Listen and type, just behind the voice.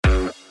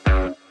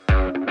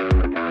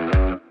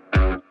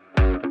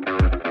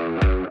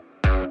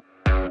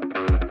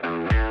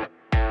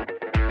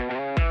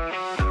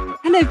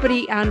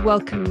everybody, and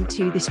welcome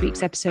to this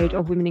week's episode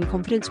of Women in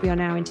Confidence. We are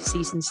now into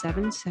season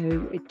 7,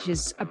 so it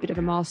is a bit of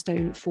a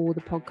milestone for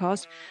the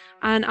podcast.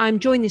 And I'm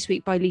joined this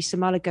week by Lisa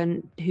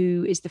Mulligan,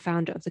 who is the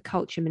founder of the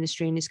Culture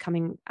Ministry and is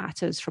coming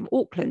at us from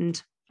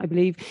Auckland, I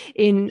believe,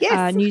 in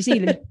New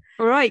Zealand.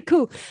 All right,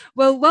 cool.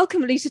 Well,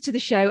 welcome, Lisa, to the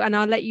show, and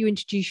I'll let you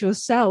introduce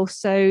yourself.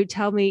 So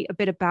tell me a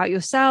bit about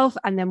yourself,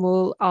 and then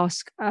we'll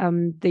ask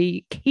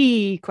the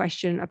key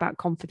question about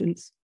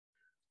confidence.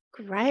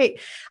 Great.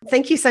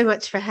 Thank you so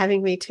much for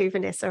having me too,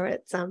 Vanessa.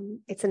 It's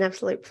an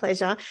absolute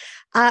pleasure.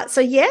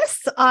 So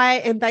yes, I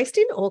am based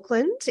in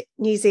Auckland,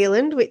 New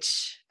Zealand,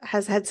 which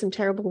has had some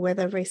terrible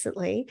weather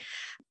recently.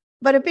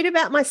 But a bit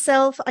about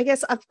myself, I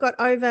guess I've got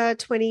over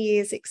 20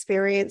 years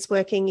experience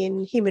working in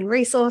human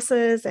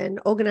resources and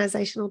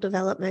organizational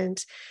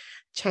development,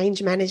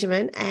 change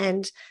management,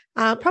 and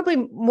probably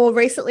more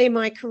recently in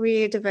my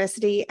career,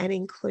 diversity and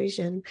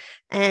inclusion.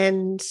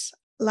 And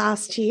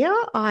last year,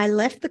 I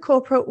left the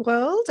corporate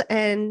world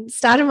and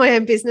started my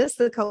own business,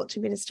 the Culture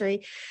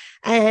Ministry,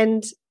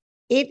 and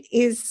it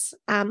is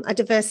a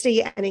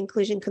diversity and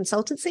inclusion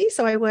consultancy.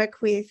 So I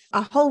work with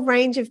a whole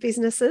range of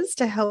businesses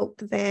to help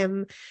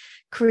them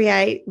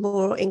create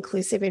more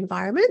inclusive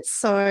environments.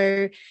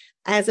 So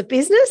as a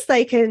business,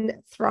 they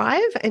can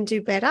thrive and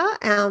do better,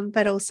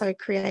 but also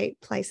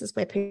create places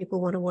where people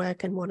want to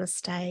work and want to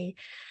stay.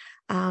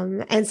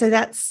 And so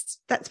that's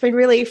been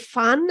really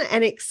fun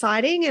and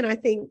exciting. And I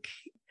think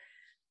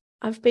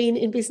I've been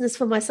in business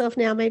for myself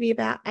now maybe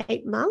about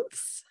 8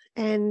 months,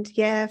 and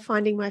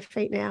finding my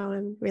feet now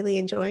and really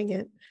enjoying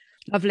it.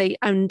 Lovely.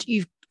 And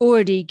you've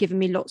already given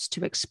me lots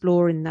to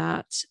explore in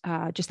that,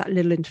 just that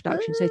little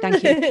introduction. So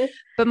thank you.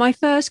 But my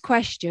first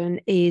question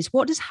is,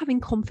 what does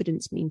having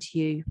confidence mean to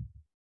you?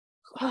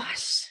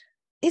 Gosh,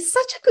 it's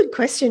such a good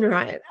question,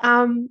 right?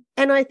 And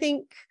I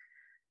think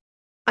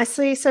I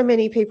see so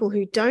many people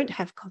who don't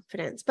have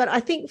confidence, but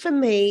I think for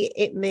me,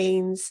 it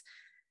means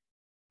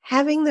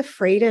having the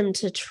freedom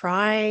to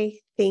try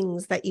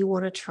things that you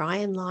want to try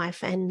in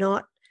life and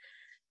not,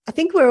 I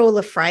think we're all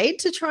afraid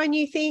to try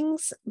new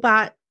things,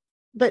 but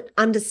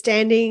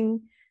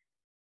understanding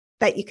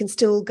that you can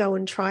still go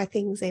and try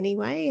things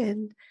anyway,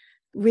 and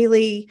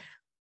really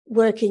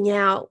working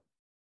out,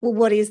 well,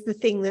 what is the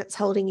thing that's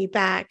holding you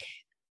back,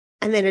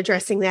 and then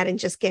addressing that and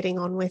just getting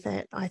on with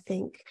it, I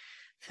think,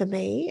 for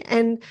me.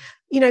 And,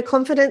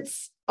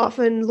 confidence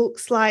often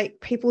looks like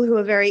people who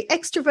are very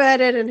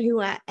extroverted and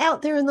who are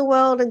out there in the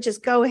world and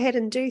just go ahead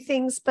and do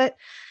things. But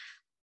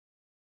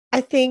I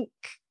think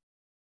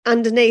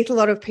underneath, a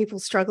lot of people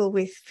struggle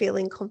with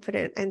feeling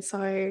confident. And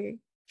so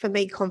for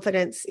me,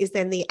 confidence is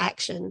then the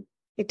action.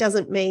 It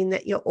doesn't mean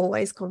that you're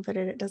always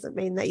confident. It doesn't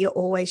mean that you're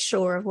always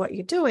sure of what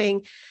you're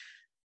doing,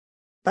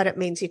 but it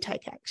means you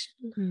take action.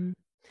 Mm-hmm.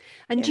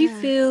 And do you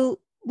feel,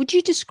 would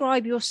you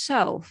describe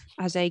yourself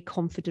as a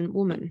confident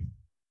woman?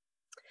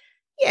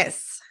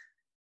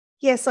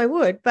 Yes, I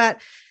would. And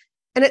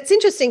it's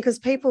interesting because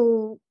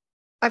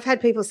I've had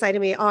people say to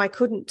me, "Oh, I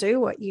couldn't do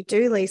what you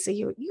do, Lisa.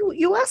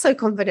 You are so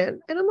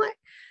confident." And I'm like,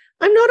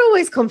 I'm not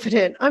always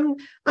confident.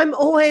 I'm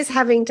always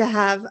having to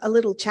have a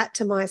little chat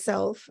to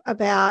myself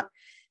about,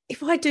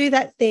 if I do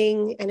that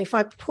thing and if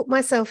I put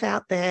myself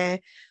out there,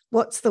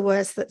 what's the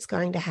worst that's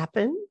going to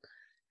happen?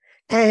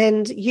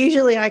 And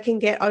usually I can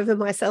get over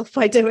myself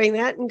by doing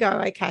that and go,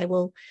 okay,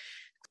 well,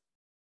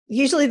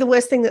 usually the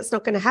worst thing that's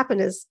not going to happen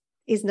is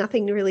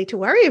nothing really to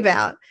worry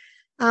about.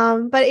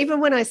 But even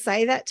when I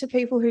say that to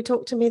people who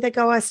talk to me, they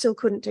go, I still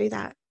couldn't do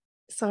that.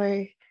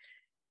 So,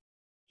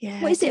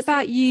 yeah. What is it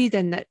about you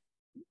then that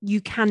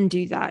you can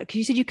do that? Because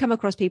you said you come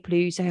across people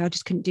who say, I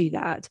just couldn't do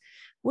that.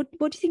 What do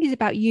you think is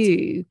about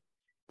you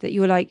that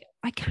you were like,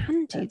 I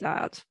can do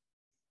that?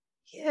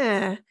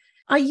 Yeah.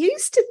 I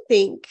used to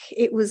think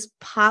it was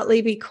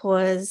partly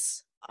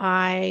because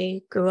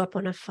I grew up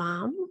on a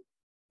farm,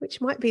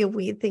 which might be a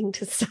weird thing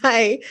to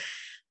say.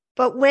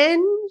 But when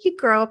you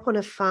grow up on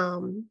a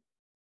farm,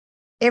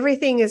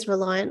 everything is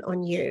reliant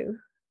on you.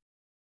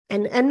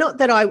 And not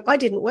that I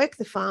didn't work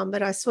the farm,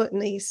 but I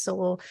certainly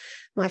saw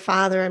my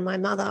father and my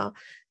mother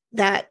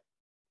that,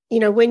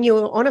 when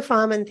you're on a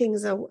farm and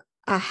things are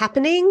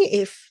happening,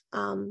 if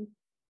an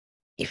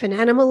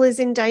animal is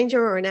in danger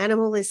or an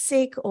animal is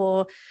sick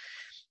or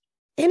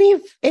any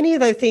of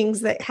those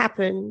things that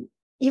happen,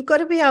 you've got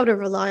to be able to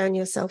rely on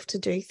yourself to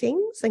do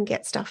things and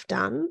get stuff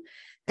done.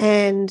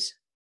 And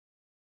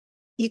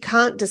you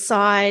can't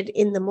decide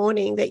in the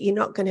morning that you're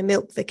not going to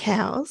milk the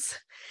cows.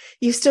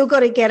 You've still got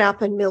to get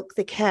up and milk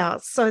the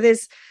cows. So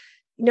there's,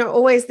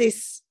 always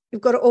this,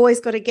 you've always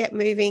got to get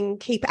moving,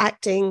 keep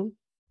acting.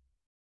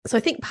 So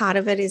I think part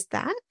of it is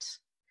that.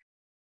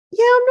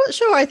 Yeah, I'm not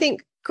sure. I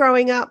think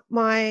growing up,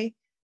 my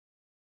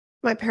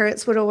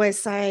parents would always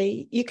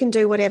say, you can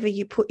do whatever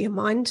you put your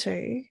mind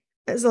to,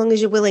 as long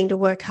as you're willing to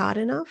work hard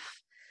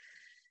enough.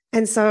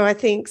 And so I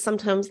think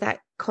sometimes that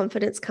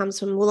confidence comes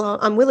from, well,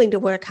 I'm willing to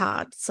work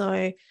hard.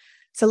 So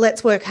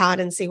let's work hard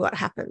and see what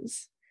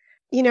happens.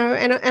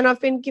 And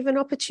I've been given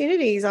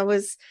opportunities. I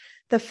was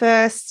the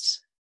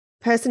first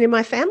person in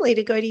my family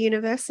to go to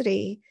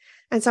university.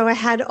 And so I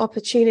had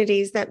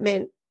opportunities that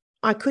meant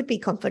I could be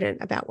confident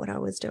about what I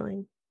was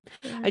doing.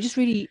 I just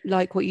really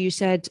like what you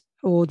said,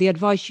 or the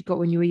advice you got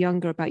when you were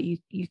younger about you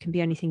can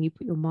be anything you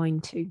put your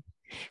mind to.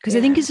 Because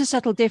I think it's a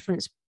subtle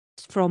difference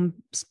from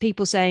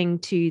people saying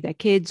to their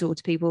kids or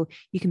to people,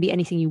 you can be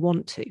anything you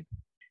want to.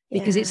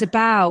 Because it's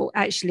about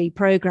actually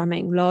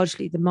programming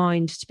largely the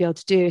mind to be able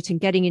to do it and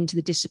getting into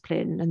the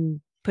discipline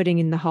and putting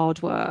in the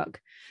hard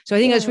work. So I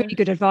think that's really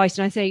good advice.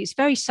 And I think it's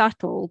very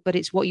subtle, but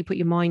it's what you put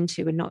your mind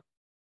to and not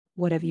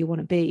whatever you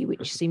want to be,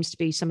 which seems to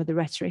be some of the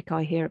rhetoric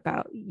I hear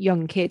about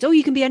young kids. Oh,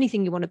 you can be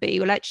anything you want to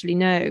be. Well, actually,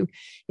 no,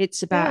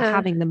 it's about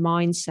having the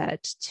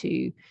mindset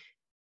to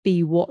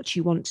be what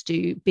you want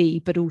to be,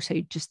 but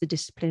also just the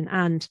discipline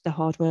and the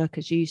hard work,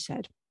 as you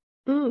said.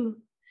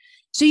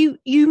 So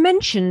you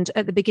mentioned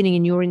at the beginning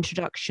in your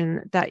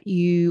introduction that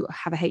you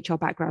have a HR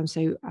background,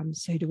 so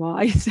do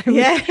I. So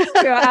we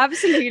are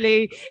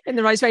absolutely in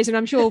the right space, and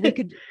I'm sure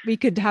we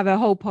could have a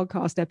whole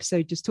podcast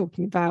episode just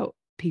talking about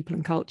people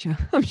and culture.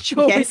 I'm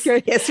sure we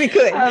could. Yes, we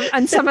could.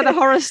 And some of the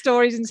horror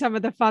stories and some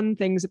of the fun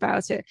things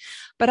about it.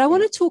 But I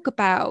want to talk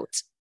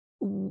about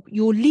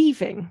your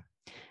leaving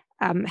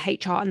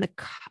HR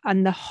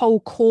and the whole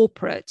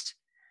corporate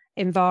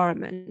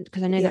environment,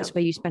 because I know that's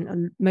where you spent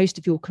most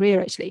of your career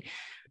actually.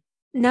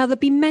 Now, there'll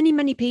be many,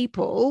 many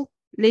people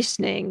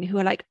listening who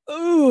are like,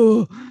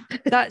 oh,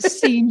 that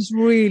seems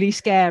really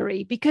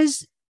scary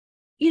because,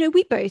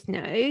 we both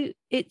know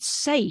it's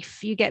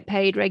safe. You get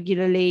paid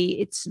regularly.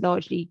 It's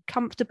largely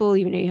comfortable,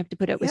 even though you have to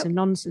put up with some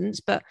nonsense,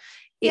 but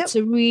it's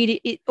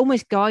it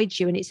almost guides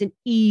you and it's an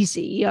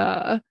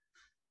easier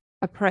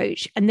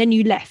approach. And then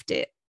you left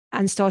it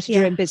and started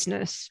your own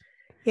business.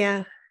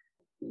 Yeah.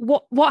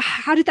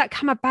 How did that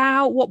come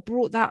about? What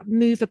brought that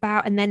move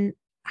about? And then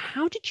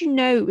how did you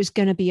know it was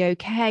going to be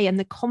okay? And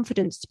the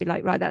confidence to be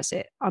like, right, that's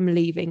it. I'm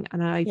leaving.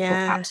 And I've got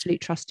absolute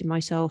trust in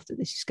myself that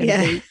this is going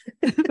to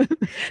be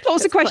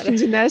lots of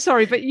questions in there.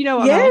 Sorry, but you know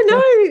what?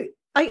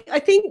 I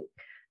think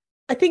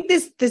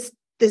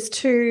there's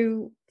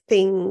two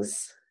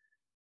things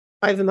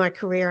over my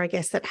career, I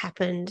guess, that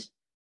happened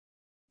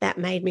that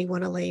made me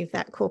want to leave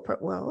that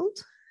corporate world.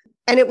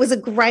 And it was a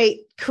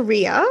great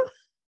career.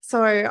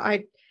 So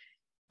I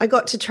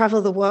got to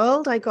travel the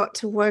world. I got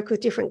to work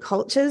with different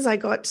cultures. I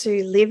got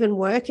to live and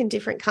work in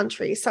different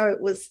countries. So it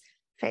was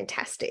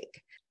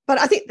fantastic. But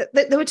I think that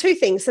there were two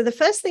things. So the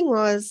first thing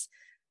was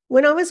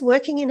when I was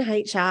working in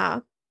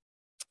HR,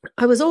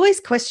 I was always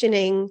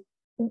questioning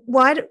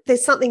why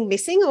there's something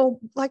missing, or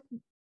like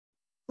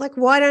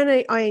why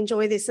don't I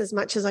enjoy this as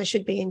much as I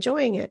should be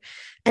enjoying it?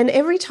 And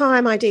every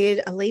time I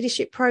did a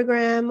leadership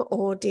program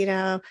or did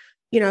a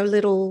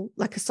little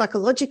like a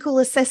psychological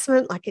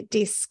assessment, like a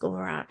DISC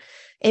or a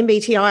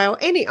MBTI or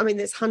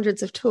there's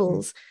hundreds of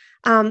tools.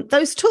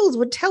 Those tools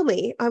would tell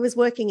me I was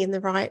working in the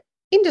right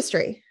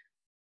industry.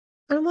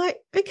 And I'm like,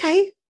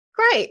 okay,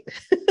 great.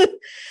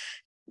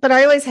 But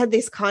I always had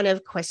this kind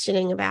of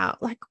questioning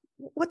about like,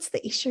 what's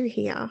the issue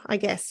here, I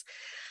guess.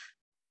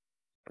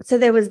 So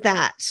there was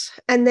that.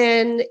 And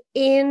then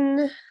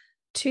in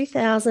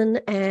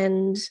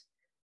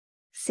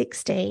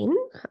 2016,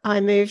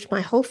 I moved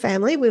my whole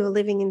family. We were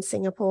living in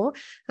Singapore.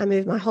 I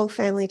moved my whole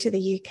family to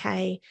the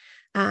UK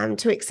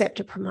to accept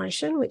a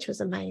promotion, which was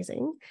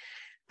amazing.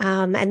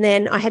 And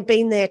then I had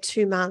been there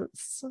 2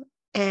 months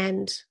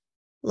and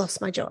lost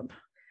my job.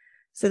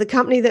 So the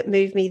company that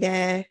moved me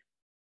there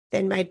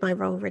then made my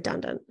role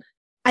redundant.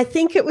 I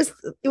think it was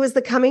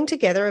the coming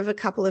together of a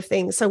couple of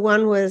things. So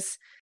one was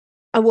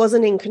I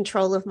wasn't in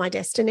control of my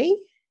destiny,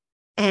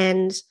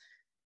 and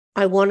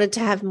I wanted to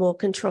have more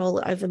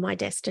control over my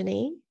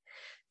destiny.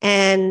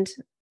 And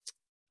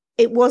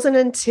it wasn't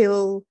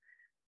until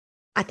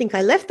I think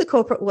I left the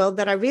corporate world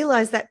that I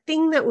realized that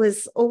thing that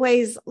was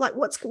always like,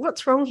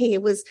 what's wrong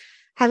here was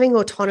having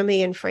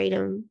autonomy and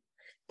freedom.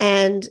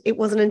 And it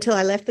wasn't until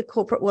I left the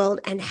corporate world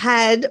and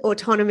had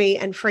autonomy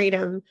and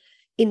freedom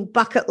in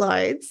bucket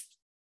loads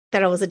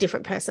that I was a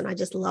different person. I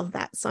just love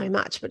that so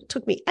much, but it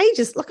took me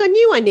ages. Like I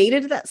knew I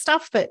needed that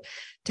stuff, but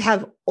to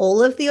have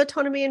all of the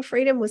autonomy and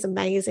freedom was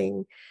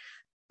amazing.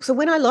 So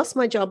when I lost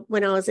my job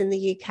when I was in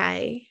the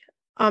UK,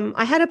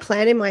 I had a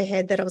plan in my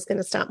head that I was going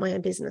to start my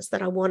own business,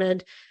 that I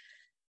wanted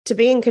to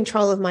be in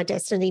control of my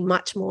destiny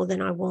much more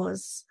than I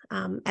was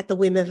at the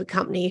whim of a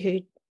company who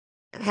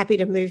happy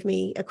to move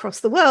me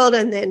across the world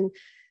and then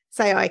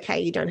say,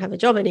 okay, you don't have a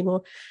job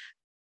anymore.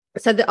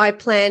 So that I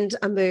planned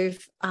a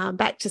move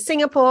back to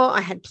Singapore.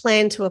 I had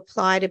planned to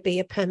apply to be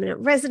a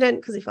permanent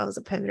resident, because if I was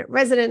a permanent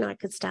resident, I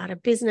could start a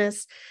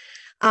business.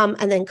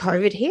 And then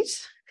COVID hit.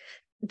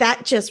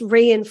 That just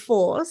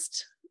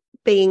reinforced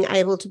being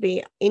able to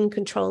be in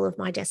control of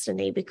my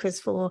destiny, because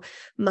for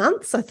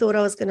months I thought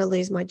I was going to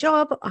lose my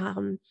job. I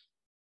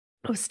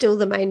was still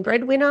the main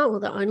breadwinner, or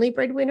the only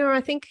breadwinner,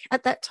 I think,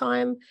 at that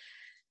time.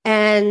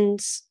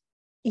 And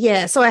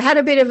so I had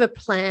a bit of a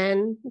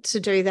plan to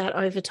do that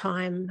over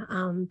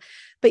time.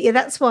 But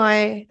that's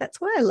why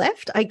I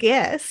left, I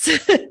guess.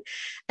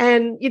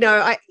 And,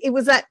 it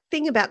was that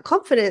thing about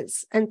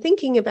confidence and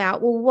thinking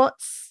about, well,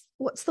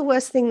 what's the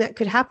worst thing that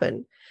could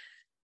happen?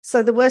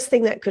 So the worst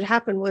thing that could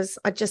happen was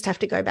I'd just have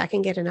to go back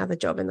and get another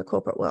job in the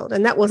corporate world.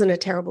 And that wasn't a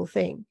terrible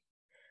thing.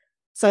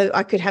 So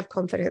I could have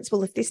confidence.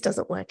 Well, if this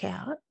doesn't work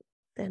out,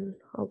 then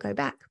I'll go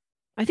back.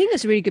 I think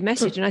that's a really good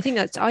message. And I think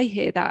I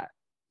hear that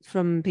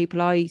from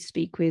people I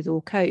speak with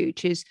or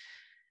coach, is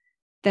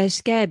they're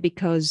scared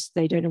because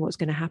they don't know what's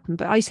going to happen.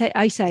 But I say,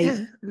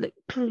 Yeah. look,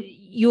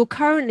 you're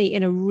currently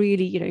in a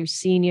really,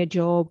 senior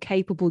job,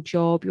 capable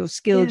job, you're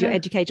skilled, you're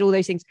educated, all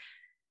those things.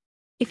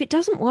 If it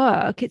doesn't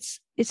work, it's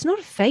not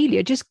a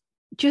failure.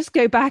 Just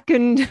go back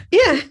and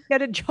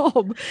get a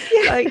job.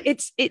 Yeah. Like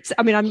it's,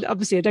 I mean, I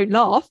don't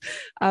laugh,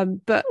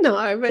 but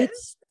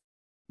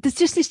there's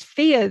just this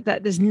fear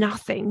that there's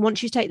nothing.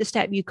 Once you take the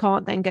step, you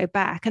can't then go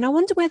back. And I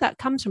wonder where that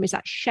comes from. Is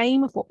that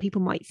shame of what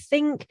people might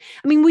think?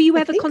 I mean, were you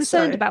ever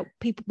concerned about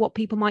what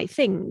people might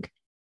think?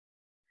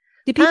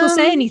 Did people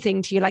say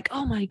anything to you like,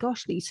 oh my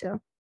gosh, Lisa?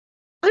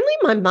 Only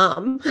my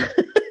mum.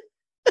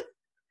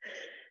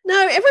 No,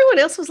 everyone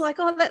else was like,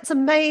 oh, that's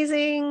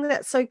amazing.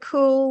 That's so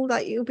cool.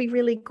 Like, you'll be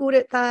really good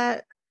at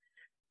that.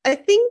 I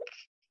think,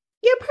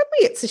 probably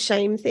it's a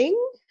shame thing.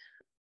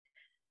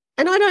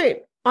 And I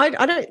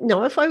don't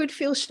know if I would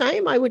feel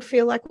shame. I would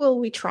feel like, well,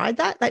 we tried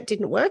that. That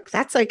didn't work.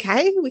 That's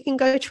okay. We can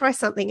go try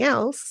something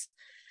else.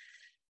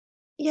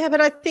 Yeah,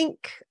 but I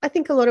think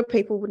a lot of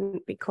people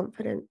wouldn't be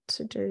confident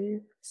to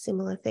do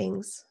similar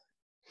things.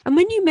 And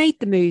when you made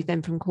the move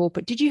then from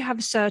corporate, did you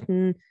have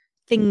certain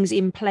things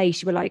in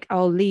place? You were like,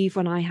 I'll leave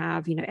when I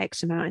have,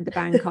 X amount in the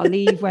bank. I'll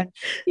leave when,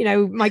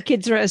 my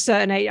kids are at a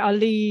certain age. I'll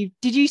leave.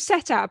 Did you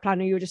set out a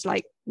plan, or you were just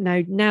like,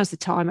 no, now's the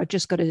time. I've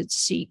just got to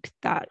seek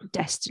that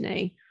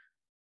destiny?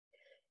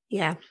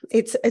 Yeah,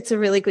 it's a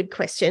really good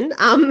question.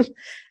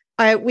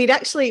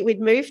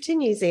 We'd moved to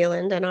New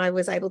Zealand, and I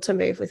was able to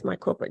move with my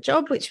corporate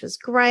job, which was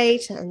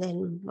great. And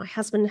then my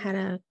husband had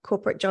a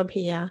corporate job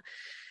here.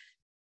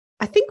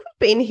 I think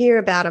we'd been here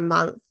about a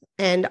month,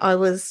 and I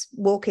was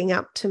walking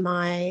up to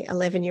my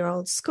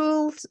 11-year-old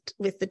school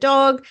with the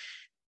dog.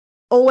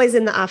 Always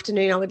in the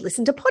afternoon, I would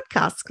listen to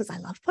podcasts because I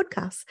love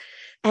podcasts.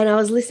 And I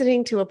was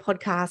listening to a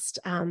podcast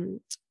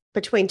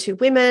between two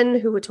women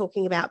who were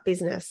talking about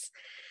business.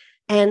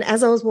 And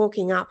as I was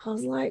walking up, I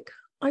was like,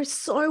 I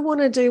so want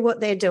to do what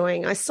they're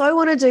doing. I so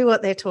want to do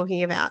what they're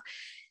talking about.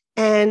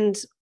 And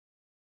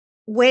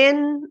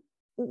when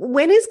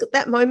is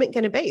that moment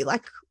going to be?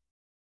 Like,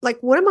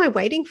 what am I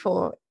waiting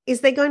for? Is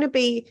there going to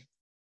be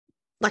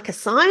like a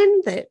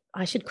sign that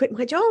I should quit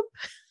my job?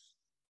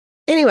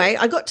 Anyway,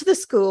 I got to the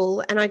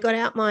school and I got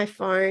out my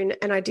phone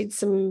and I did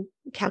some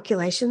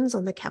calculations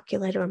on the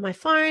calculator on my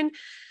phone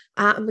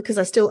because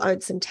I still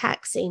owed some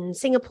tax in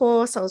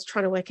Singapore. So I was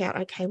trying to work out,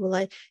 okay,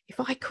 if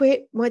I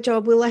quit my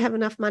job, will I have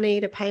enough money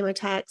to pay my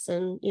tax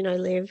and,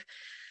 live?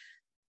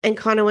 And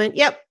kind of went,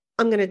 yep,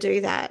 I'm going to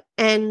do that.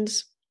 And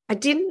I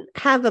didn't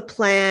have a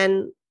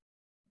plan.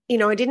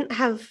 I didn't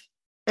have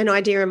an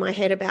idea in my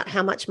head about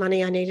how much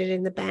money I needed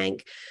in the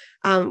bank.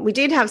 We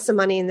did have some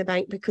money in the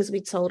bank because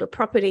we'd sold a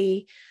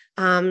property.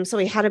 So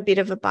we had a bit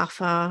of a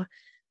buffer,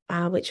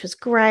 which was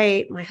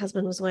great. My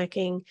husband was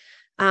working.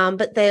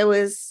 But there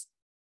was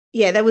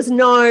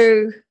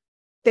no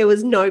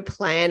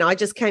plan. I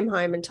just came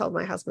home and told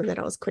my husband that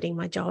I was quitting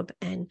my job.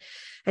 And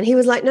he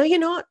was like, no, you're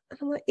not. And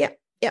I'm like, yep,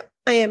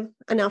 I am.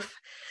 Enough.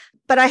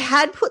 But I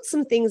had put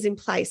some things in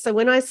place. So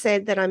when I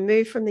said that I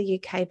moved from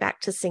the UK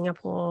back to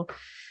Singapore,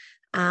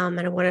 and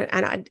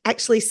I'd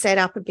actually set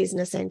up a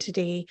business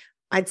entity.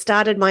 I'd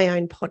started my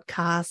own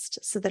podcast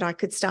so that I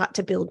could start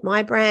to build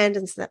my brand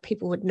and so that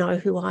people would know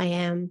who I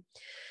am.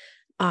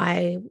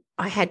 I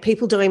had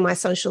people doing my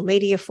social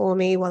media for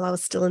me while I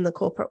was still in the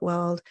corporate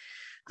world.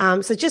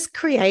 So just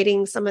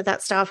creating some of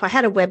that stuff. I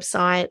had a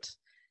website.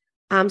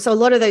 So a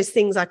lot of those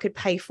things I could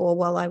pay for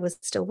while I was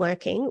still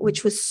working,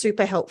 which was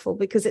super helpful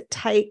because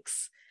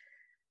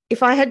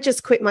if I had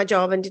just quit my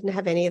job and didn't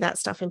have any of that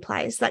stuff in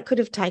place, that could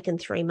have taken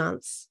 3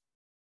 months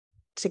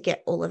to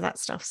get all of that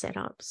stuff set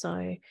up.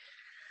 So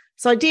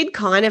I did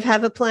kind of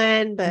have a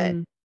plan, but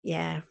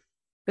yeah.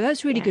 But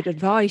that's really good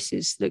advice,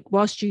 is look,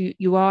 whilst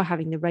you are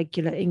having the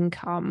regular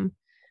income,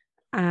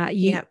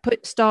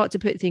 start to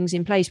put things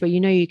in place where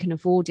you can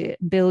afford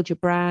it, and build your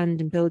brand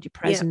and build your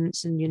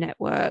presence and your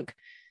network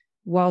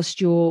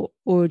whilst you're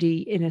already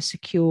in a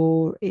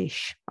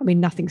secure-ish. I mean,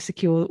 nothing's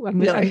secure. I'm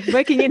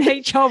working in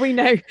HR, we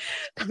know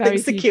very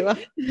secure.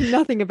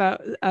 Nothing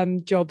about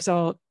jobs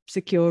are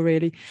secure,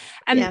 really.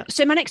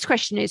 So my next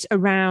question is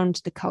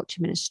around the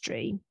culture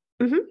ministry.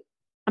 Mm-hmm.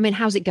 I mean,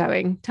 how's it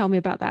going? Tell me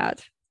about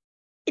that.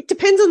 It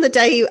depends on the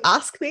day you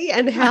ask me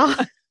and how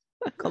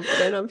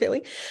confident I'm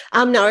feeling.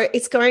 No,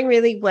 it's going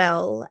really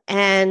well.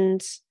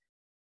 And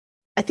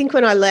I think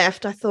when I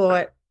left, I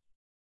thought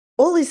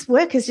all this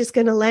work is just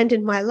going to land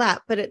in my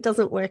lap, but it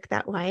doesn't work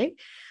that way.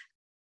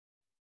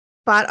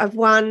 But I've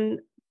won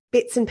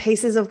bits and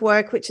pieces of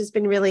work, which has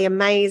been really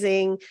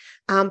amazing.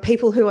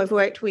 People who I've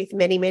worked with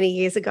many, many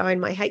years ago in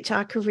my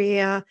HR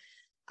career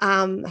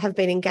have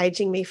been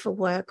engaging me for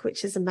work,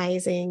 which is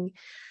amazing.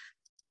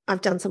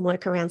 I've done some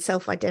work around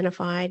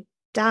self-identified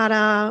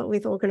data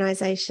with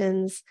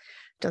organizations.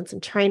 done some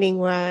training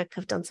work.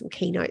 I've done some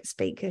keynote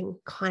speaking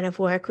kind of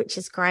work, which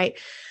is great.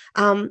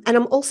 And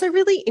I'm also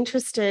really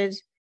interested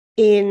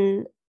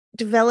in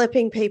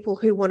developing people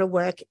who want to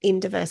work in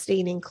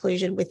diversity and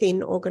inclusion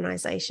within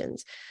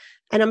organizations.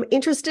 And I'm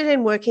interested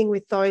in working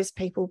with those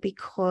people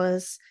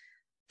because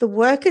the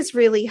work is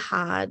really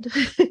hard.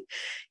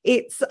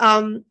 It's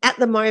at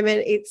the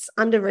moment, it's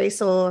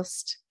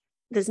under-resourced.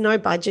 There's no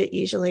budget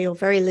usually, or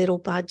very little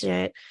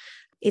budget.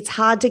 It's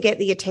hard to get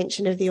the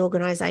attention of the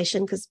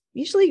organization because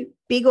usually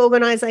big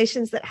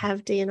organizations that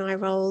have D&I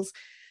roles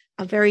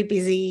are very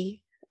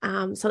busy.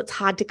 So it's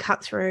hard to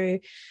cut through.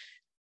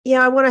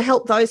 Yeah, I want to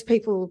help those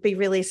people be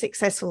really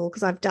successful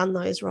because I've done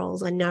those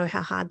roles. I know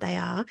how hard they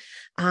are.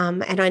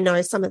 And I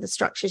know some of the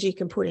structures you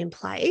can put in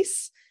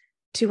place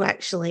to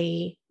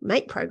actually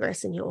make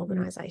progress in your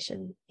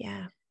organization.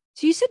 Yeah.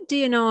 So you said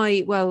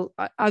D&I, well,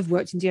 I've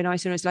worked in D&I,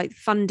 so it's like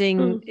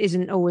funding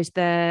isn't always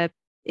there.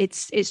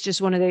 It's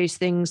just one of those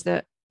things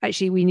that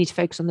actually we need to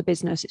focus on the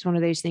business. It's one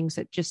of those things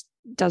that just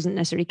doesn't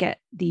necessarily get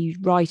the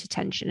right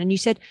attention. And you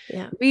said,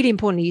 really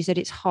importantly, you said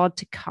it's hard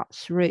to cut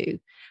through.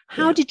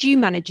 How did you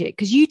manage it?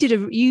 Because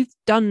you've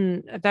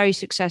done a very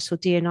successful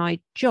D&I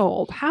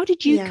job. How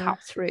did you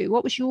cut through?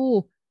 What was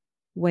your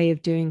way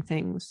of doing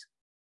things?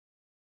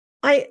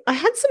 I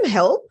had some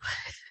help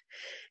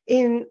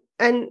in,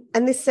 and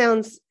this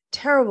sounds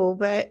terrible,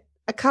 but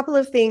a couple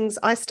of things.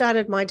 I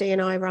started my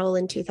D&I role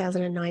in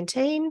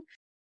 2019.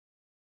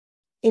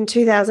 In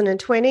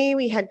 2020,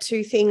 we had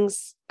two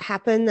things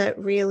happen that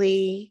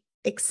really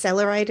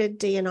accelerated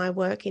D&I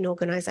work in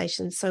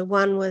organizations. So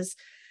one was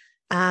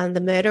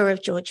the murder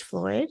of George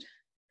Floyd,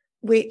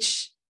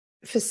 which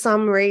for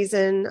some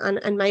reason,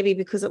 and maybe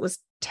because it was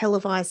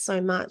televised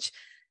so much,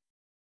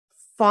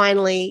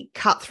 finally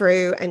cut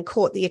through and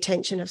caught the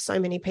attention of so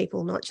many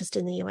people, not just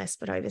in the US,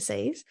 but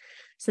overseas.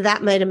 So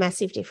that made a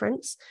massive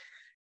difference.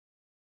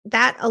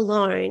 That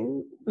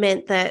alone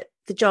meant that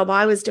the job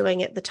I was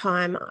doing at the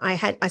time,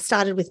 I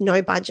started with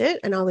no budget,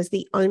 and I was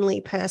the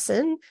only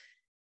person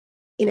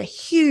in a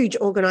huge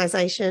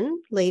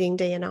organization leading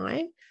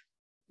D&I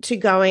to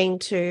going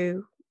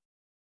to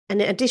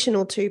an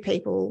additional 2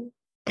 people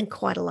and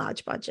quite a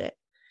large budget.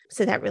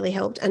 So that really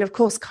helped. And of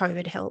course,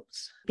 COVID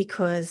helped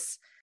because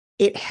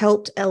it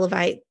helped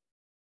elevate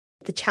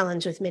the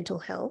challenge with mental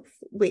health,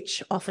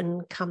 which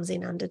often comes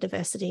in under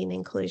diversity and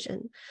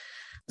inclusion.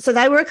 So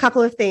they were a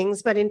couple of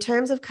things. But in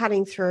terms of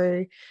cutting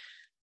through,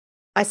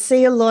 I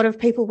see a lot of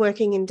people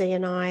working in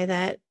D&I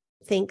that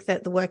think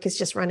that the work is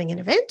just running an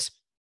event.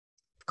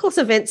 Of course,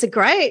 events are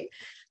great.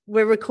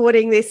 We're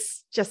recording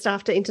this just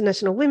after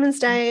International Women's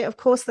Day. Of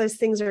course, those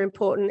things are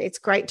important. It's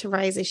great to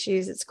raise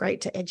issues. It's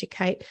great to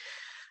educate.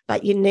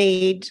 But you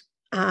need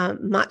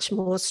much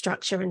more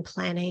structure and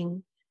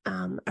planning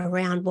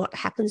around what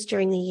happens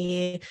during the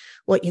year,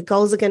 what your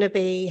goals are going to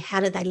be, how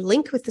do they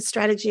link with the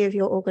strategy of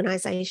your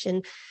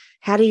organisation,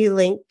 how do you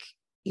link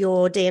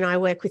your D&I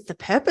work with the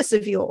purpose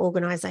of your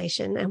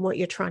organisation and what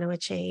you're trying to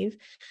achieve,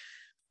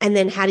 and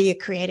then how do you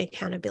create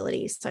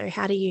accountability? So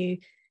how do you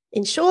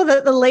ensure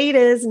that the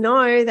leaders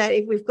know that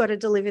if we've got to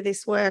deliver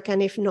this work,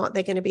 and if not,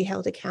 they're going to be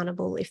held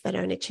accountable if they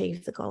don't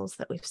achieve the goals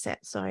that we've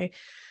set. So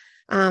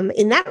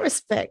in that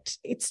respect,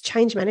 it's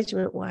change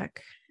management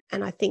work.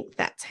 And I think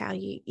that's how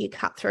you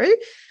cut through.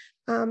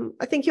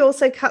 I think you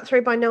also cut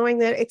through by knowing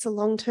that it's a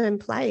long-term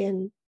play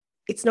and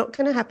it's not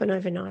going to happen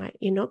overnight.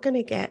 You're not going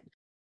to get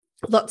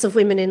lots of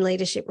women in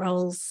leadership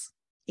roles,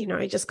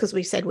 just because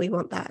we said we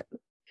want that.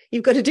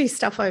 You've got to do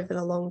stuff over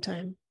the long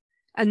term.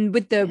 And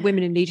with the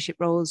women in leadership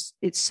roles,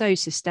 it's so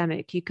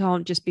systemic. You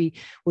can't just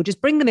we'll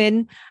just bring them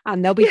in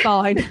and they'll be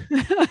fine.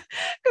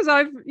 Because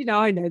I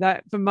know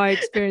that from my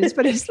experience,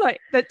 but it's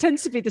like, that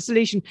tends to be the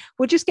solution.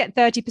 We'll just get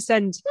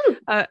 30%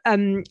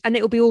 and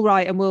it'll be all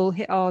right. And we'll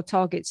hit our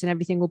targets and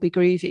everything will be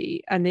groovy.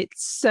 And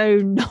it's so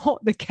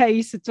not the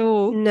case at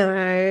all.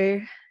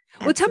 No.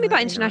 Well, tell me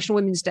about International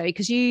Women's Day,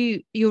 because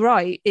you're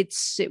right. It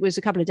was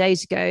a couple of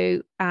days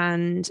ago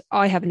and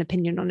I have an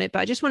opinion on it, but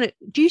I just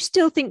do you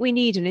still think we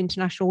need an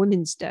International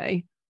Women's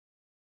Day?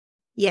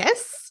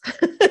 Yes.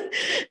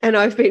 And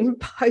I've been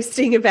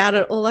posting about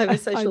it all over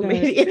social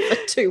media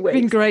for 2 weeks.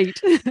 Been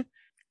great.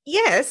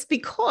 Yes,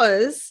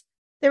 because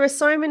there are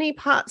so many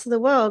parts of the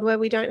world where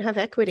we don't have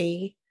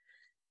equity.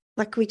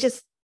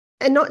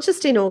 And not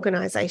just in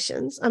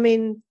organizations. I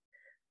mean,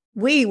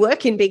 we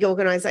work in big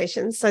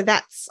organizations, so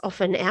that's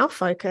often our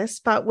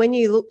focus. But when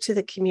you look to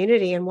the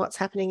community and what's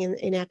happening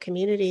in our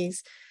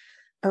communities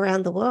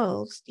around the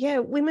world,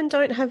 women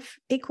don't have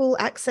equal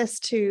access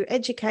to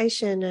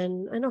education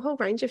and a whole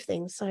range of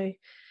things. So,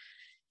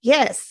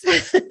 yes.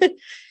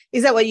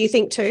 Is that what you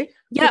think too?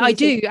 Yeah, I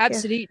do.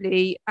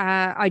 Absolutely.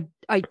 I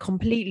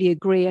completely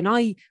agree. And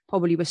I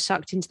probably was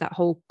sucked into that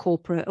whole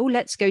corporate,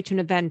 let's go to an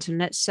event and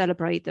let's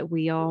celebrate that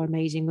we are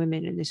amazing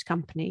women in this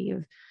company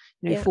of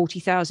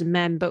 40,000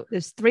 men, but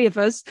there's 3 of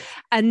us.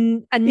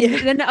 And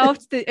then over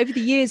the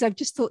years, I've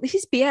just thought this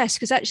is BS,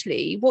 because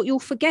actually what you're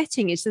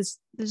forgetting is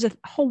there's a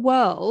whole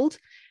world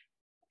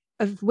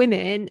of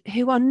women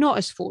who are not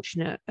as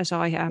fortunate as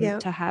I am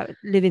to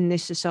live in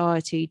this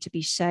society, to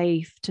be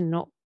safe, to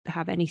not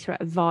have any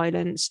threat of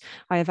violence.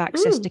 I have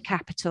access to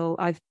capital.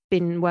 I've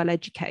been well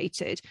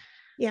educated.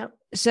 Yeah.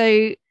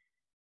 So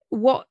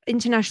what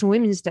International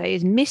Women's Day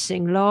is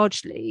missing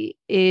largely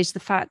is the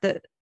fact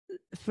that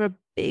for a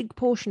big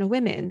portion of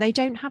women, they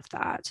don't have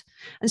that.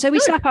 And so we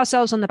slap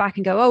ourselves on the back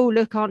and go, oh,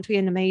 look, aren't we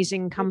an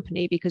amazing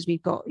company because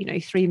we've got,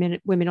 3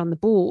 women on the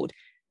board,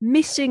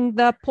 missing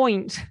the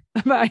point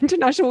about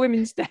International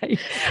Women's Day.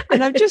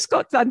 And I've just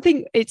got to, I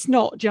think it's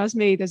not just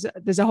me.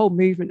 There's a whole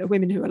movement of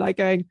women who are like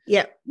going,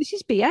 yeah, this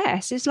is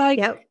BS. It's like,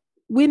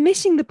 we're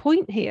missing the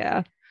point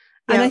here.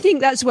 And I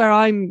think that's where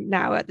I'm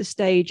now at the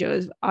stage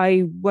of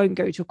I won't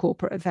go to a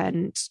corporate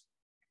event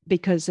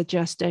because I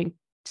just don't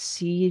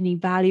see any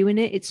value in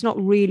it. It's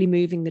not really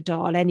moving the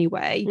dial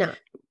anyway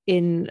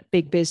in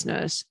big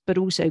business, but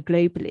also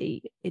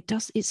globally.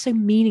 It's so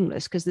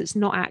meaningless because it's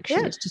not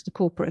action. It's just a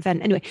corporate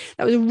event. Anyway,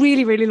 that was a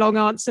really, really long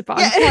answer, but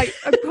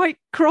I'm quite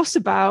cross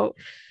about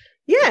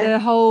the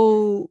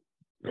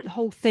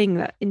whole thing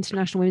that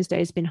International Women's Day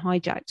has been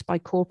hijacked by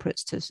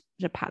corporates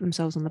to pat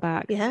themselves on the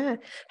back. Yeah.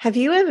 Have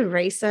you ever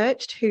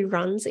researched who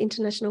runs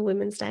International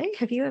Women's Day?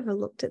 Have you ever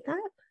looked at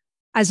that?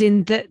 As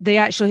in the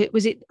actual,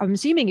 I'm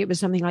assuming it was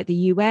something like the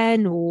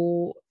UN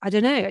or I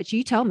don't know.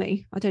 You tell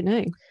me. I don't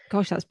know.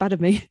 Gosh, that's bad of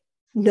me.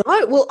 No,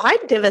 well,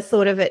 I'd never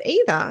thought of it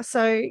either.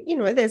 So,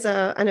 there's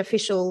an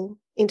official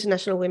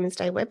International Women's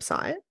Day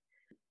website.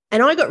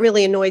 And I got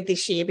really annoyed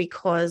this year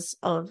because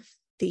of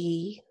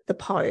the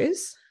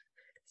pose.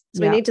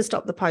 So we need to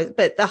stop the pose.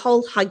 But the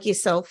whole hug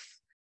yourself,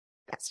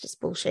 that's just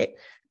bullshit.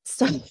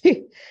 So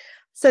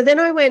then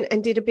I went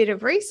and did a bit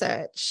of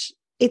research.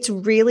 It's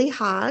really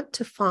hard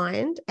to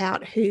find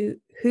out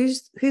whose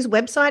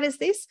website is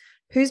this,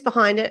 who's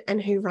behind it, and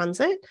who runs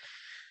it.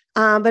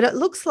 But it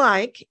looks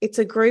like it's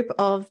a group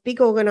of big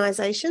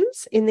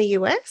organizations in the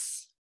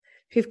US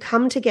who've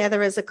come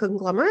together as a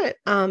conglomerate.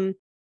 And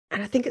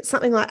I think it's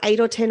something like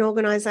 8 or 10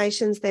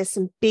 organizations. There's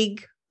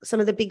some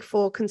of the big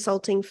 4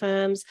 consulting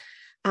firms,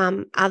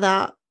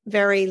 other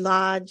very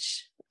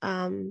large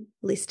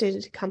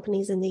listed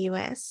companies in the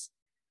US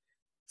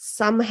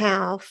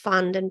somehow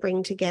fund and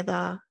bring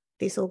together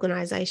this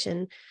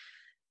organization.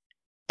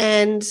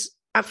 And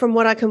from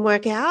what I can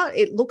work out,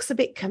 it looks a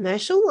bit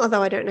commercial,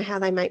 although I don't know how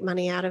they make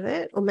money out of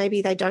it, or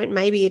maybe they don't.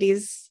 Maybe it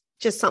is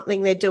just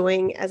something they're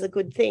doing as a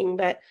good thing,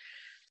 but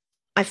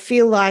I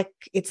feel like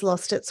it's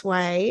lost its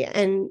way.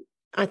 And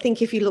I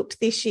think if you looked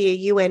this year,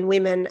 UN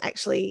Women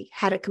actually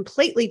had a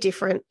completely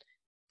different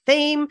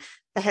theme.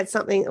 They had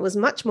something that was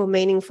much more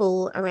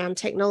meaningful around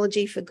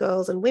technology for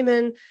girls and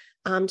women,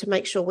 to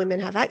make sure women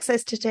have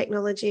access to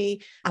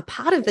technology, a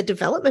part of the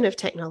development of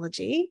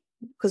technology,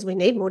 because we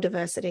need more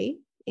diversity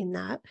in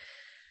that.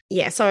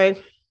 Yeah, so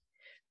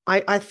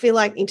I feel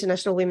like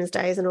International Women's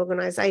Day as an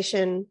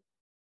organisation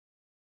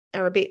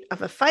are a bit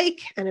of a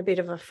fake and a bit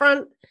of a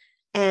front,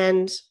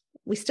 and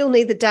we still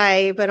need the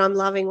day, but I'm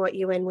loving what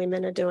UN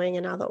Women are doing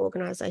and other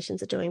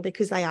organisations are doing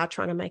because they are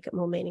trying to make it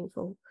more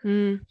meaningful.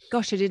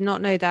 Gosh, I did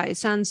not know that. It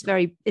sounds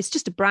it's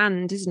just a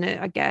brand, isn't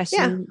it, I guess?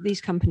 Yeah. And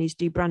these companies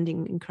do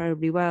branding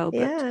incredibly well,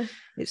 but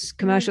it's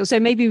commercial. So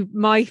maybe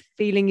my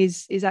feeling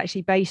is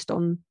actually based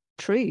on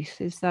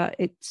truth, is that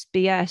it's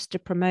BS to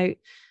promote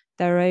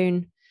their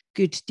own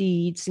good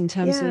deeds in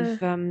terms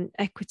of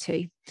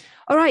equity.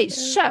 All right,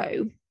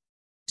 so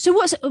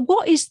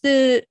what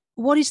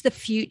is the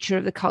future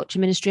of the culture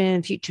ministry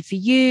and future for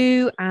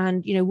you?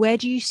 And, where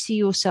do you see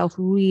yourself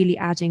really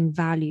adding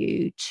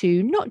value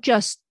to not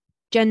just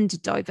gender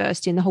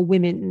diversity and the whole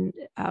women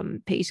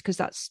piece, because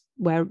that's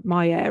where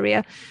my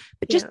area,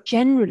 but just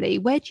generally,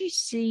 where do you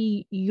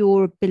see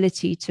your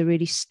ability to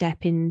really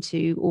step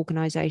into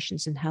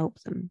organizations and help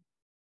them?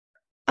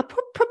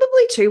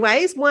 Probably 2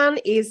 ways. One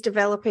is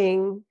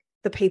developing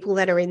the people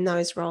that are in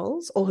those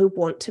roles or who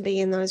want to be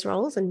in those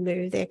roles and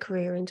move their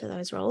career into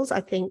those roles.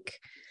 I think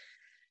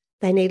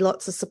they need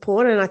lots of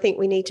support, and I think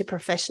we need to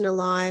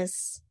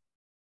professionalise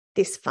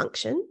this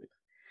function.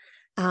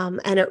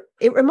 And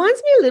it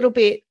reminds me a little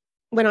bit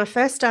when I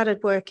first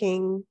started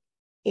working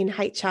in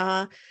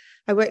HR.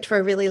 I worked for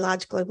a really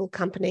large global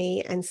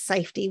company, and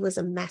safety was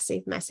a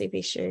massive, massive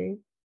issue.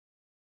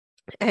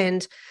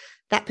 And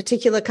that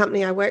particular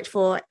company I worked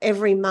for,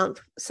 every month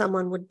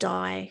someone would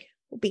die,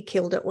 be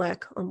killed at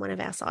work on one of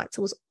our sites.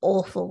 It was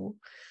awful.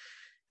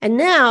 And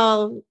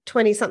now,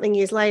 20-something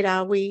years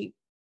later, we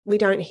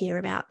don't hear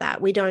about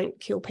that. We don't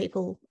kill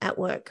people at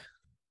work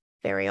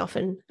very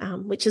often,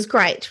 which is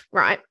great,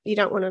 right? You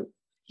don't want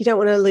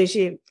to lose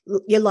your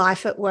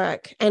life at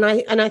work. And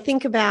I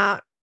think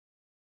about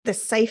the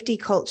safety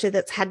culture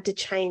that's had to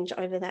change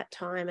over that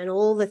time, and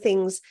all the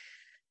things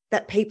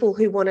that people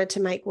who wanted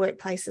to make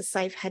workplaces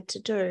safe had to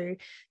do.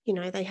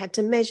 They had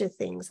to measure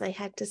things, they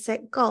had to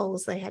set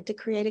goals, they had to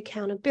create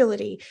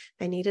accountability,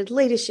 they needed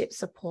leadership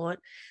support.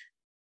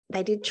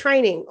 They did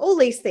training, all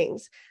these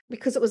things,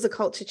 because it was a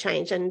culture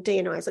change, and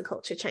D&I is a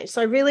culture change.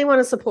 So I really want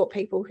to support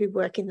people who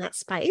work in that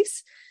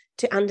space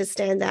to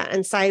understand that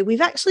and say,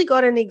 we've actually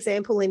got an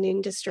example in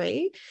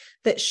industry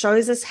that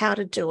shows us how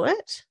to do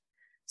it.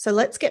 So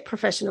let's get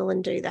professional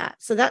and do that.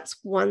 So that's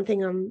one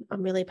thing I'm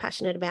really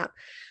passionate about.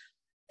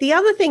 The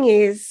other thing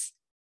is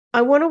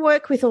I want to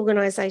work with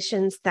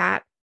organizations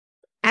that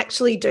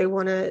actually do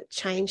want to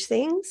change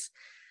things.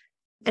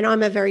 And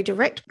I'm a very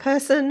direct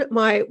person.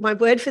 My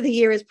word for the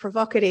year is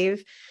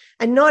provocative,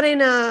 and not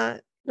in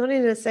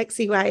a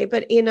sexy way,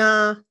 but in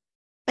a,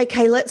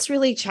 okay, let's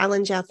really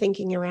challenge our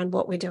thinking around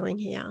what we're doing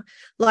here.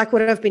 Like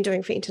what I've been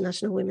doing for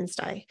International Women's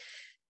Day.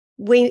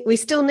 We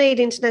still need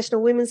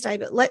International Women's Day,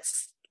 but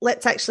let's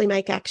actually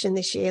make action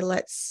this year.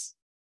 Let's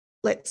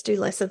do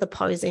less of the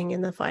posing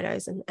in the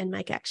photos and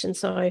make action.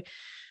 So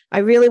I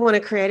really want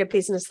to create a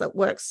business that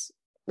works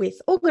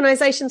with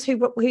organizations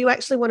who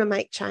actually want to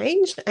make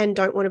change and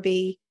don't want to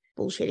be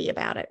bullshitty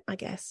about it, I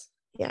guess.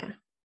 Yeah.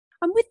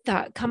 And with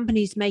that,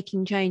 companies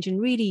making change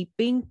and really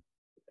being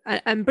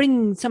and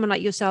bringing someone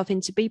like yourself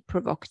in to be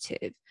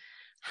provocative.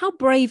 How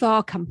brave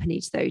are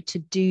companies, though, to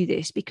do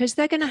this? Because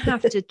they're going to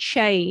have to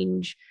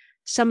change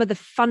some of the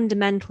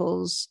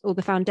fundamentals or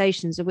the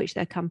foundations of which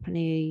their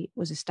company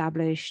was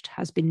established,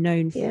 has been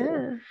known for.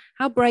 Yeah.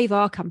 How brave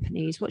are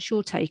companies? What's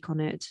your take on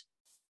it?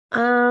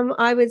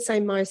 I would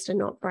say most are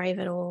not brave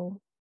at all.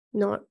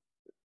 Not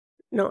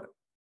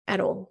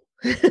at all.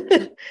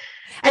 And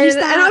is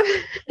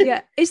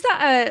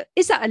that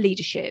a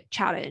leadership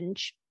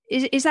challenge?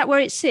 Is that where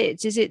it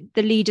sits? Is it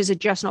the leaders are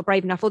just not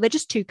brave enough, or they're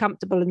just too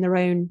comfortable in their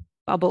own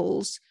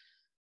bubbles,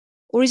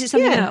 or is it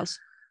something else?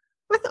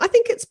 I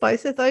think it's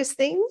both of those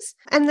things.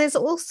 And there's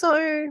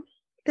also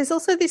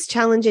this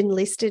challenge in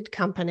listed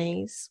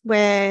companies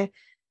where,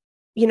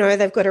 you know,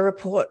 they've got to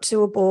report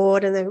to a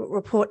board and they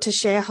report to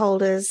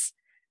shareholders.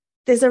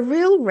 There's a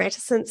real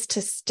reticence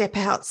to step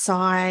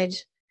outside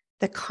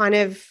the kind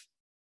of,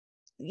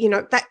 you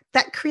know,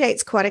 that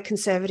creates quite a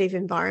conservative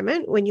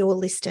environment when you're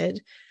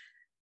listed.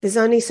 There's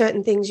only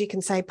certain things you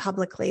can say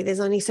publicly.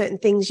 There's only certain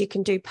things you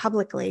can do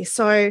publicly.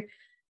 So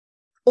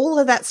all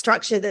of that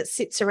structure that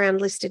sits around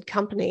listed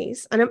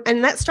companies, and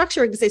that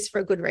structure exists for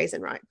a good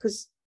reason, right?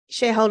 Because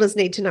shareholders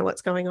need to know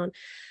what's going on.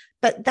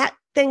 But that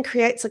then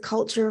creates a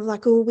culture of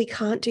like, oh, we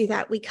can't do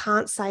that. We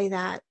can't say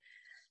that.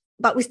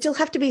 But we still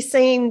have to be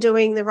seen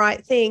doing the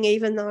right thing,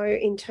 even though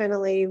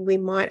internally we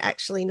might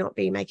actually not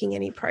be making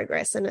any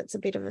progress, and it's a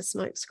bit of a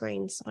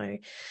smokescreen.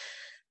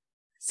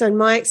 So in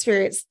my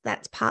experience,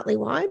 that's partly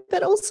why.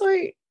 But also,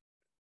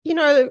 you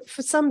know,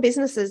 for some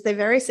businesses, they're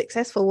very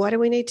successful. Why do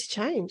we need to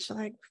change?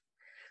 Like,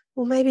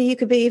 well, maybe you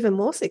could be even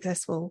more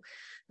successful.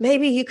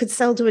 Maybe you could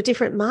sell to a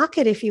different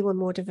market if you were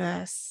more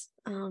diverse.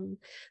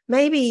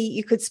 Maybe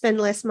you could spend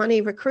less money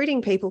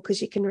recruiting people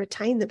because you can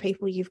retain the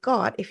people you've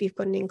got if you've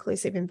got an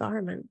inclusive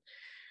environment.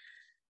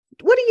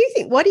 What do you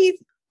think?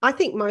 I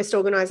think most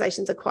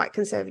organizations are quite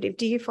conservative.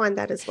 Do you find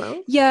that as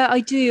well? Yeah,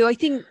 I do. I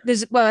think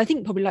I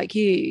think probably like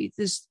you,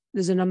 there's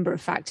a number of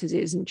factors.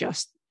 It isn't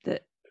just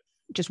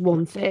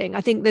one thing.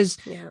 I think there's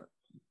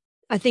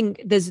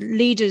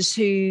leaders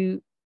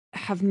who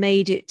have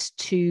made it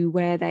to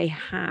where they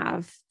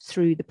have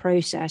through the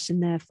process,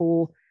 and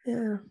therefore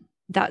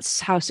that's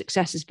how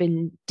success has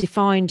been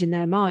defined in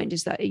their mind,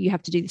 is that you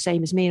have to do the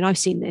same as me. And I've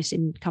seen this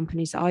in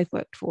companies that I've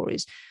worked for,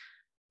 is,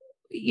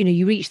 you know,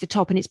 you reach the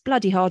top and it's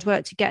bloody hard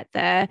work to get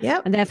there.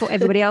 Yep. And therefore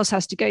everybody else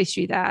has to go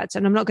through that.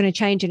 And I'm not going to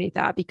change any of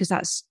that because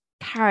that's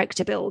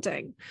character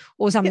building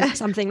or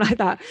something like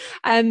that.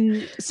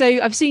 So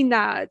I've seen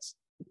that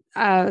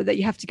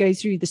you have to go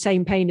through the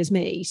same pain as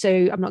me.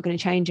 So I'm not going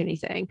to change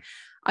anything.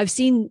 I've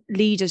seen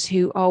leaders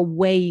who are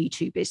way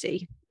too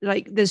busy.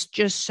 Like there's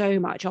just so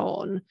much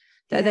on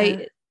that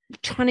they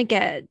trying to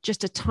get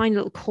just a tiny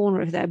little corner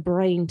of their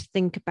brain to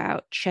think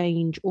about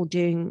change or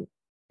doing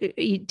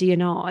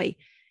D&I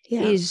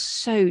is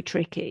so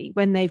tricky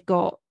when they've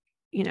got,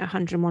 you know,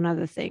 101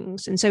 other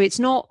things. And so it's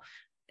not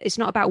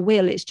about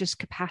will, it's just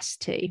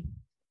capacity.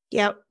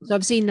 Yep. So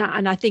I've seen that,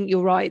 and I think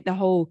you're right. The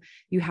whole,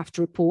 you have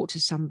to report to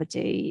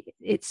somebody,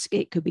 it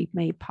could be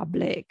made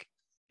public.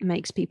 It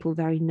makes people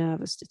very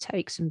nervous to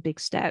take some big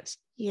steps.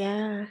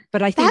 Yeah.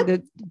 But I think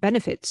the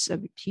benefits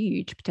are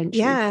huge potentially.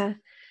 Yeah.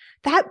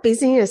 That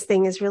busyness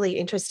thing is really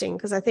interesting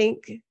because I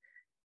think,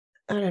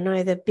 I don't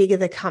know, the bigger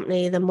the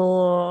company, the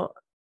more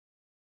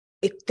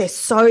they're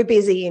so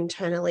busy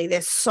internally.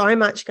 There's so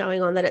much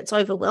going on that it's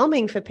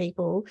overwhelming for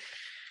people.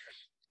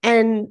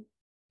 And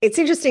it's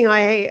interesting.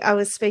 I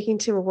was speaking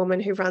to a woman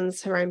who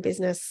runs her own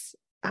business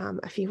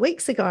a few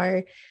weeks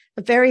ago,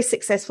 a very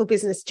successful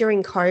business.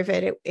 During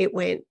COVID, it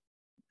went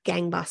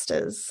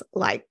gangbusters,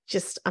 like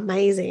just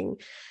amazing.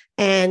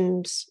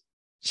 And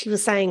she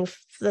was saying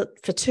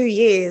for 2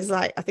 years,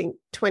 like I think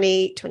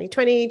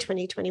 2020,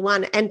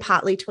 2021, and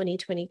partly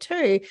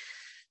 2022,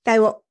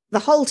 the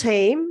whole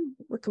team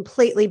were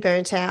completely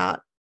burnt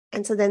out.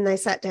 And so then they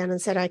sat down and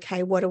said,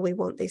 okay, what do we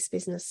want this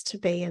business to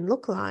be and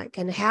look like?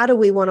 And how do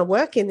we want to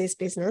work in this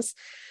business?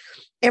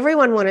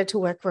 Everyone wanted to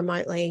work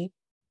remotely.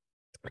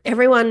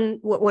 Everyone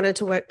wanted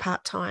to work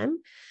part-time.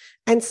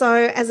 And so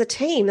as a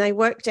team, they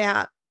worked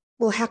out,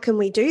 well, how can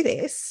we do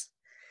this?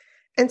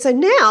 And so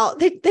now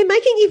they're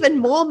making even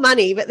more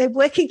money, but they're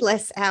working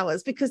less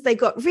hours because they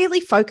got really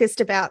focused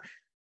about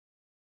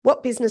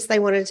what business they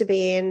wanted to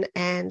be in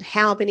and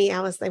how many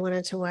hours they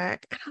wanted to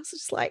work. And I was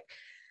just like,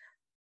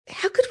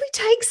 how could we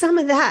take some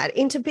of that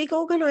into big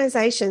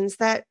organizations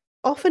that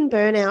often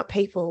burn out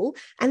people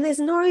and there's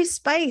no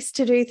space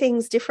to do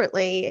things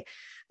differently,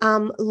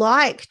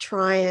 like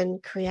try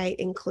and create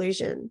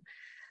inclusion?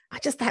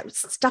 That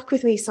stuck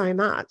with me so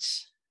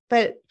much.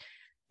 But,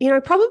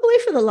 probably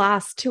for the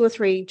last 2 or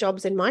 3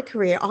 jobs in my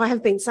career, I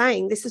have been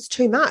saying this is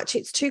too much.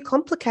 It's too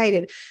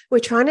complicated. We're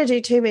trying to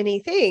do too many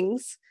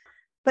things,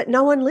 but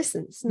no one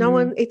listens. No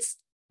one, it's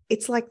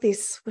like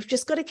this. We've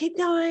just got to keep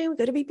going. We've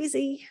got to be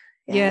busy.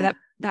 Yeah,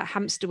 that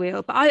hamster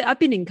wheel. But I've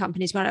been in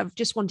companies where I've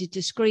just wanted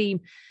to scream,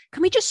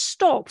 can we just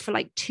stop for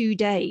like 2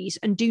 days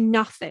and do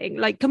nothing?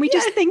 Like, can we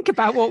just think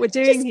about what we're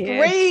doing here?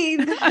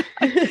 Breathe.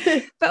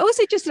 But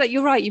also just like,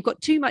 you're right, you've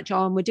got too much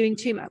on, we're doing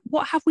too much.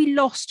 What have we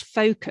lost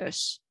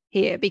focus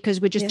here because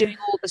we're just doing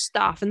all the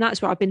stuff? And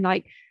that's where I've been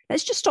like,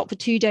 let's just stop for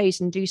 2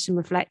 days and do some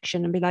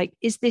reflection and be like,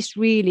 is this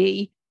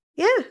really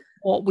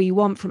what we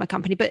want from a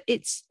company? But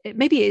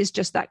maybe it is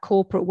just that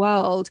corporate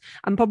world,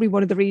 and probably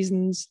one of the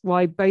reasons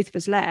why both of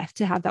us left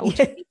to have that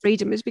autonomy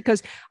freedom is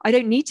because I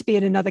don't need to be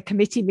in another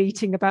committee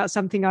meeting about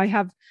something I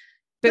have.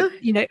 But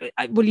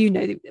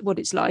what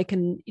it's like,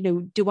 and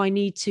do I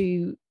need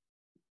to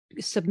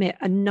submit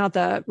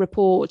another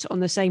report on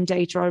the same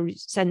data I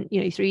sent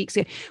 3 weeks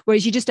ago?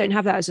 Whereas you just don't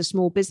have that as a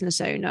small business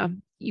owner.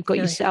 You've got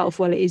yourself.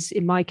 Well, it is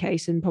in my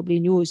case, and probably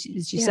in yours,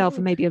 is yourself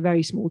and maybe a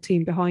very small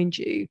team behind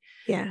you.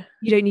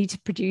 You don't need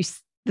to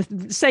produce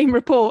the same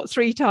report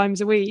 3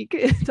 times a week.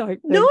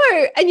 No.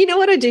 And you know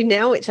what I do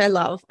now, which I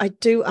love? I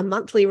do a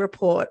monthly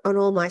report on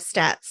all my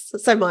stats.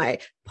 So my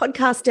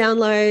podcast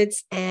downloads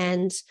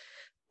and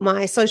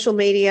my social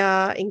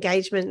media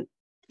engagement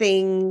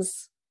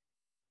things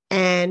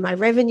and my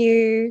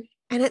revenue.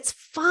 And it's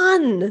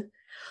fun.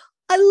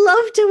 I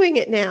love doing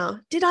it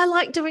now. Did I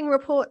like doing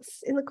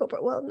reports in the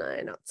corporate world?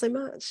 No, not so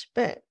much.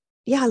 But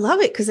yeah, I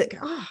love it because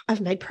I've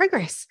made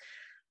progress.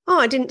 Oh,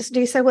 I didn't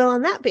do so well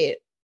on that bit.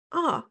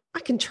 Oh, I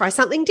can try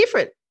something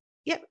different.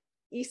 Yep.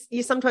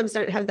 You sometimes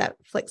don't have that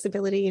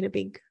flexibility in a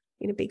big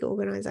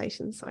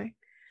organization. So,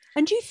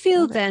 and do you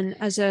feel then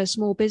as a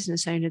small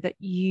business owner that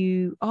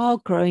you are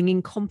growing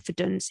in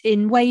confidence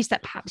in ways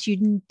that perhaps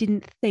you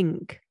didn't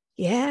think?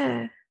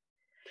 Yeah.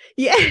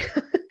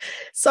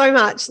 So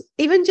much.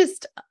 Even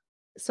just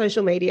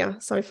social media,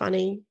 so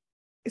funny.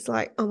 It's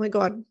like, oh my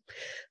God,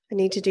 I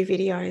need to do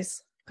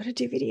videos. Got to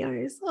do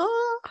videos.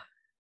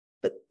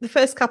 But the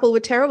first couple were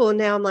terrible. And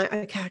now I'm like,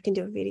 okay, I can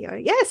do a video.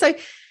 Yeah. So,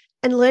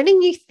 and learning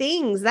new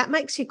things, that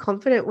makes you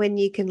confident when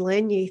you can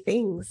learn new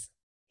things.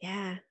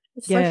 Yeah.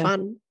 It's so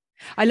fun.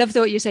 I love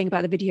what you're saying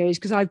about the videos,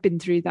 because I've been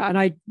through that and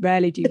I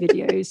rarely do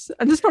videos.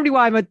 And that's probably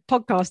why I'm a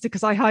podcaster,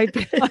 because I hide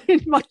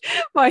behind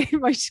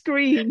my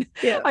screen.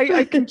 Yeah.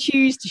 I can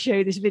choose to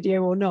show this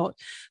video or not.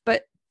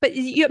 But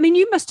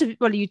you must have,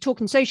 you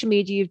talk in social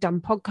media, you've done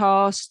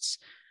podcasts,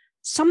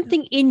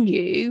 something in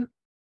you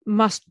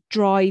must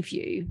drive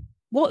you.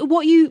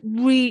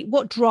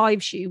 What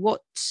drives you?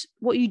 What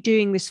are you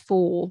doing this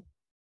for?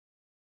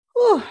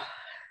 Oh,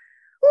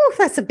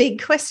 that's a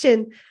big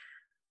question.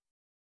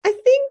 I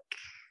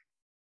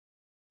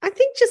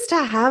think just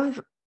to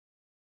have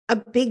a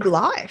big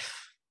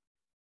life,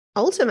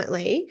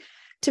 ultimately,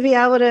 to be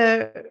able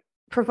to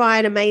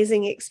provide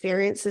amazing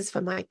experiences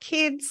for my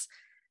kids.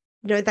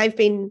 They've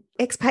been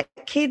expat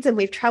kids and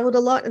we've traveled a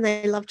lot and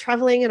they love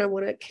traveling, and I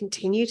want to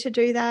continue to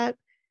do that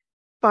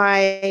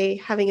by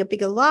having a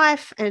bigger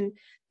life and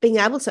being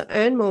able to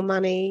earn more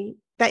money.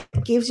 That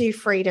gives you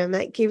freedom,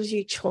 that gives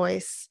you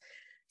choice.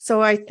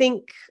 So I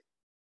think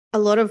a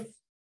lot of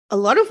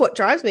what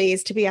drives me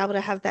is to be able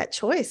to have that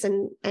choice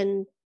and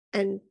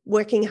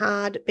working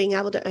hard, being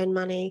able to earn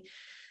money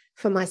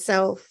for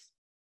myself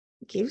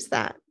gives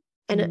that.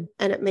 And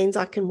it means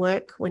I can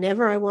work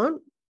whenever I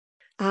want.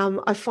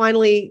 I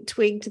finally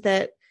twigged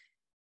that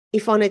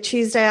if on a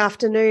Tuesday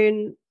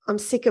afternoon I'm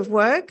sick of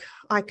work,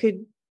 I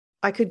could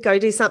go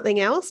do something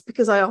else,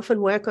 because I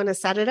often work on a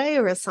Saturday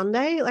or a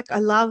Sunday. Like, I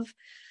love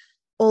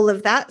all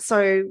of that.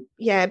 So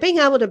yeah, being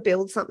able to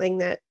build something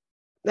that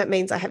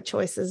means I have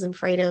choices and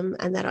freedom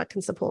and that I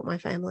can support my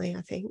family,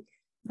 I think.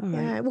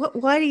 Yeah.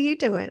 Why do you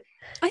do it?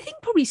 I think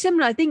probably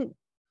similar. I think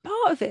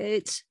part of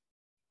it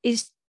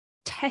is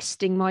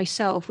testing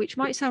myself, which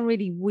might sound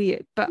really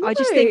weird, but I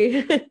just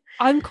think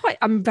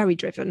I'm very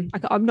driven.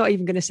 I'm not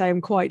even going to say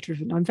I'm quite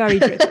driven. I'm very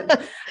driven.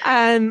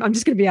 I'm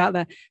just going to be out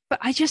there. But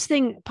I just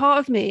think part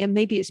of me, and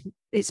maybe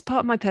it's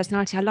part of my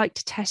personality, I like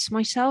to test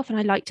myself and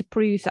I like to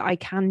prove that I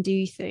can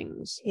do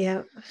things.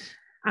 Yeah.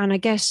 And I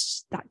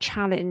guess that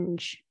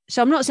challenge.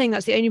 So I'm not saying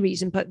that's the only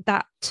reason, but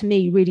that to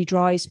me really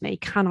drives me.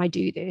 Can I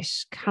do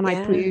this? Can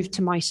I prove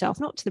to myself,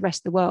 not to the rest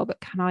of the world, but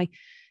can I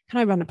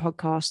run a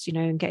podcast,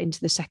 and get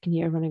into the second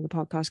year of running a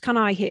podcast? Can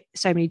I hit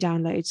so many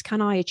downloads? Can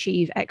I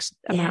achieve X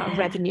amount of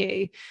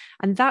revenue?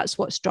 And that's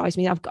what drives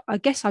me. I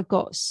guess I've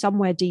got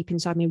somewhere deep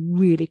inside me a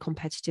really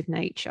competitive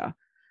nature,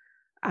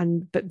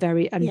 but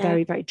very,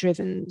 very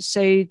driven.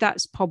 So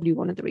that's probably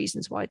one of the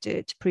reasons why I do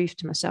it, to prove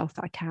to myself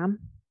that I can.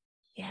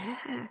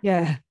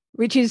 Yeah.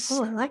 Which is,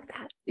 I like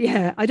that.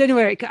 Yeah. I don't know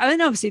where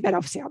and obviously I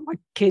have my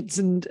kids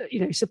and,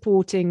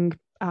 supporting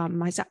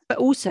myself. But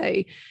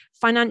also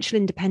financial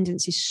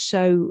independence is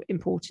so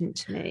important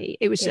to me.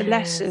 It was a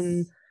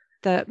lesson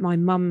that my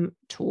mum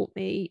taught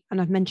me,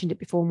 and I've mentioned it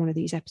before in one of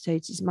these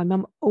episodes, is my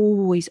mum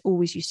always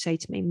used to say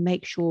to me,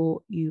 make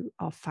sure you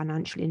are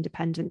financially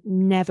independent,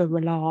 never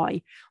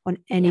rely on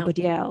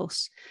anybody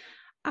else.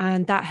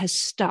 And that has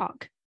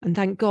stuck. And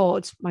thank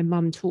God my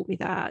mum taught me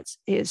that.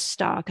 It has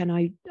stuck. And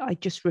I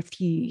just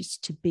refuse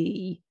to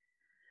be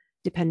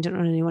dependent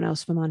on anyone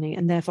else for money.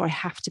 And therefore I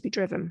have to be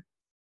driven.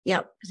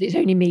 Yep. Because it's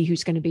only me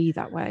who's going to be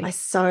that way. I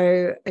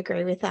so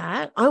agree with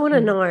that. I want to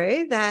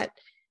know that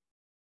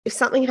if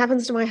something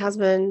happens to my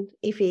husband,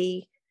 if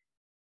he,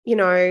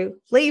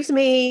 leaves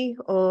me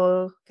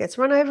or gets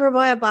run over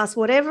by a bus,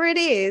 whatever it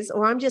is,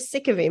 or I'm just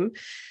sick of him,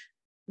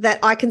 that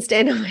I can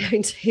stand on my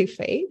own 2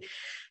 feet.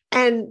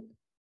 And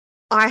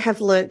I have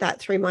learned that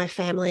through my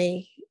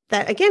family,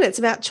 that again, it's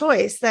about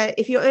choice, that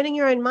if you're earning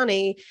your own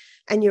money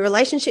and your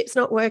relationship's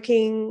not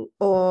working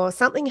or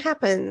something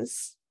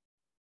happens,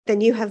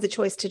 then you have the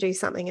choice to do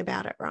something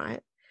about it,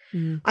 right?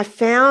 I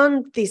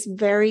found this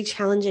very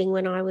challenging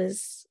when I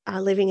was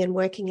living and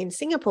working in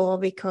Singapore,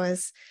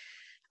 because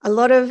a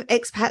lot of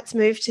expats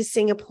move to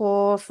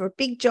Singapore for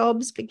big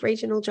jobs, big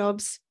regional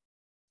jobs,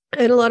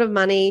 earn a lot of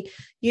money.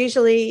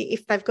 Usually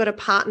if they've got a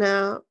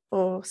partner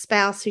or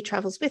spouse who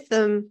travels with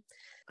them,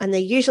 and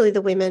they're usually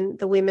the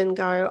women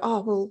go,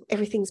 oh, well,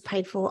 everything's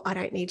paid for, I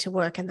don't need to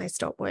work, and they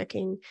stop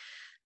working.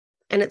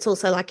 And it's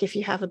also like if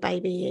you have a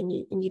baby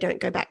and you don't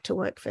go back to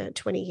work for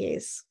 20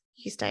 years,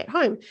 you stay at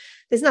home.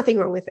 There's nothing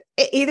wrong with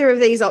either of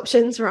these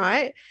options,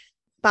 right?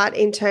 But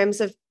in terms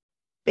of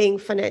being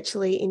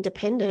financially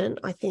independent,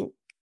 I think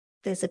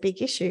there's a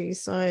big issue.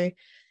 So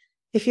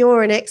if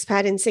you're an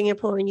expat in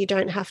Singapore and you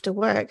don't have to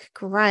work,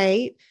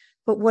 great.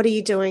 But what are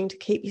you doing to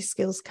keep your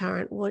skills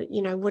current? What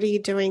are you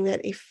doing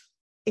that if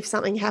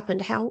something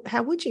happened, how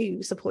would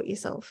you support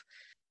yourself?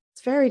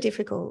 It's very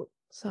difficult.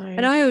 So,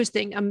 and I always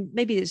think,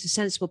 maybe there's a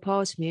sensible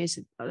part of me is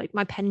like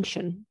my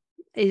pension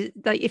is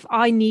like, if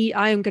I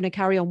am going to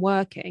carry on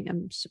working,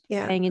 I'm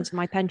paying into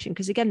my pension,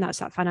 because again, that's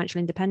that financial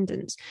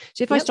independence.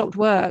 So if I stopped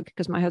work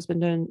because my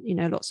husband earned,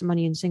 lots of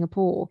money in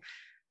Singapore,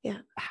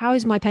 how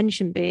is my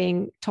pension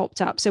being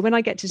topped up? So when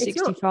I get to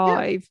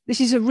 65, this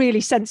is a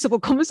really sensible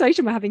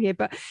conversation we're having here,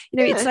 but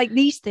it's like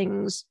these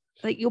things.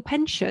 Like your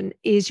pension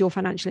is your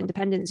financial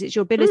independence. It's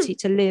your ability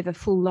to live a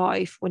full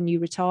life when you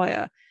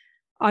retire.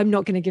 I'm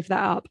not going to give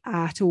that up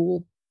at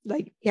all.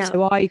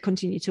 So I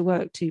continue to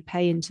work to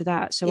pay into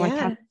that, so I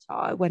can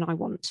retire when I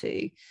want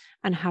to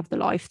and have the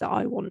life that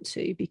I want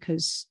to,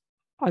 because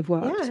I've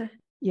worked.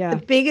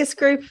 The biggest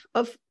group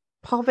of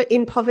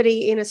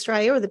poverty in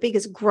Australia, or the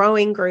biggest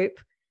growing group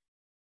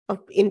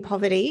in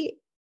poverty,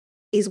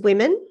 is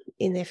women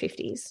in their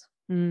 50s,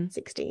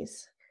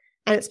 60s.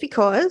 And it's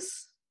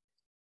because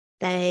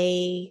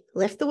they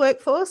left the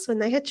workforce when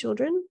they had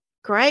children.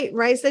 Great,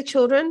 raised their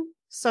children,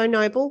 so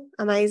noble,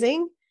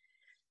 amazing.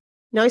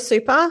 No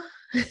super.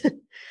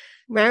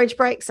 Marriage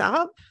breaks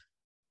up.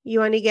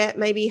 You only get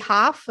maybe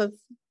half of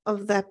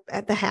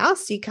the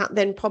house. You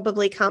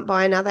probably can't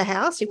buy another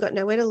house. You've got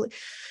nowhere to live.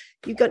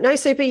 You've got no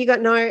super,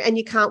 and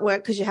you can't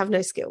work because you have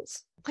no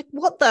skills. Like,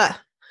 what the?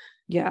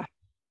 Yeah.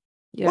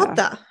 What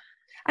the?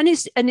 And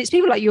it's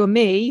people like you and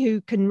me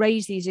who can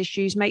raise these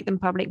issues, make them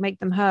public, make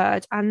them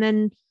heard, and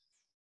then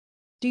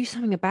do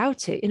something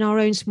about it in our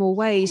own small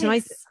ways.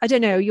 Yes. And I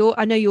don't know,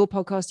 I know your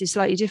podcast is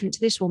slightly different to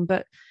this one,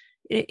 but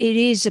it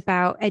is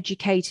about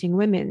educating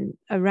women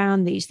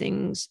around these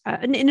things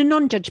and in a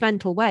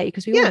non-judgmental way,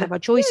 because we all have our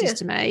choices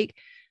to make,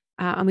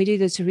 and we do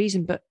this to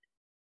reason. But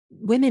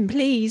women,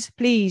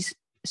 please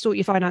sort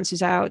your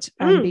finances out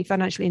and be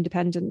financially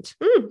independent.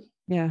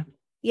 Yeah.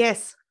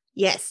 Yes.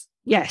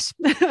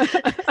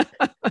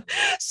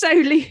 So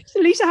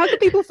Lisa, how can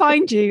people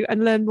find you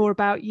and learn more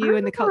about you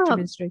and the culture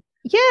ministry?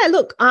 Yeah,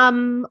 look,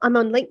 I'm on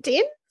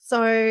LinkedIn,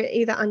 so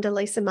either under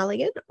Lisa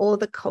Mulligan or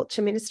the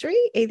Culture Ministry.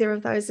 Either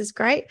of those is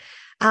great.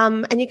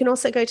 And you can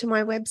also go to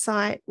my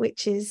website,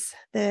 which is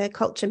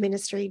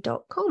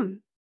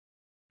thecultureministry.com.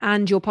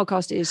 And your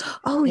podcast is?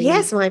 Oh,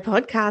 yes, my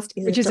podcast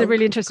is, which is a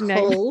really interesting name,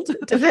 called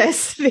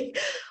Diversity.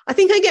 I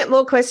think I get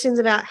more questions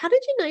about how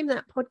did you name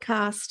that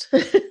podcast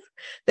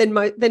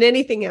than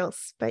anything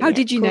else. But how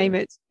did you name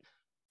it?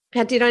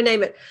 How did I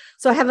name it?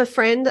 So I have a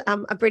friend,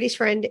 a British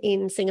friend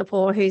in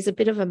Singapore, who's a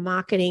bit of a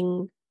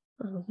marketing,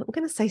 I'm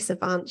going to say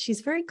savant.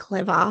 She's very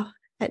clever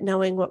at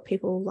knowing what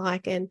people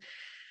like. And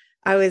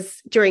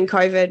during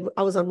COVID,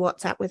 I was on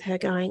WhatsApp with her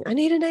going, I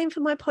need a name for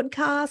my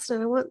podcast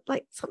and I want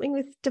like something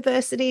with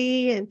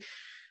diversity. And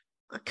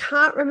I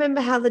can't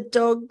remember how the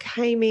dog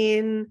came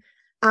in,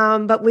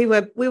 but we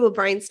were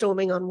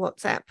brainstorming on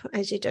WhatsApp,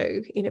 as you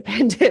do in a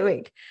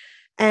pandemic.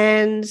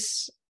 And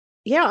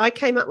I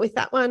came up with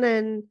that one,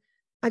 and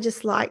I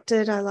just liked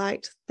it. I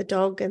liked the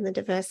dog and the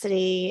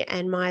diversity,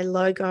 and my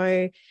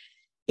logo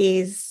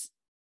is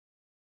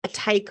a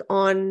take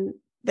on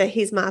the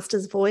His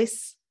Master's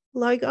Voice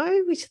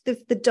logo, which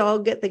the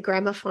dog at the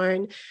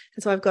gramophone. And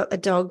so I've got the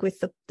dog with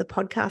the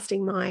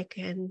podcasting mic,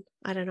 and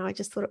I don't know, I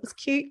just thought it was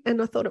cute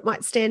and I thought it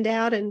might stand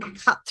out and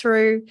cut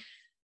through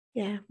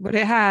Yeah. Well,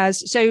 it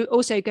has. So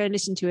also go and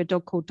listen to A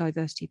Dog Called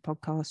Diversity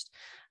podcast,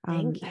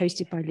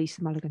 hosted by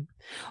Lisa Mulligan.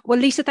 Well,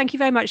 Lisa, thank you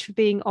very much for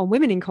being on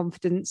Women in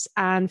Confidence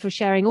and for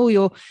sharing all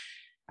your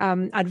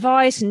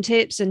advice and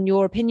tips and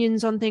your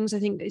opinions on things. I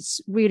think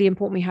it's really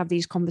important we have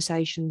these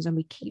conversations and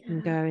we keep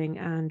them going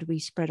and we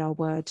spread our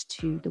word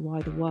to the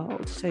wider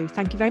world. So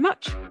thank you very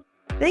much.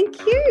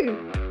 Thank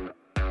you.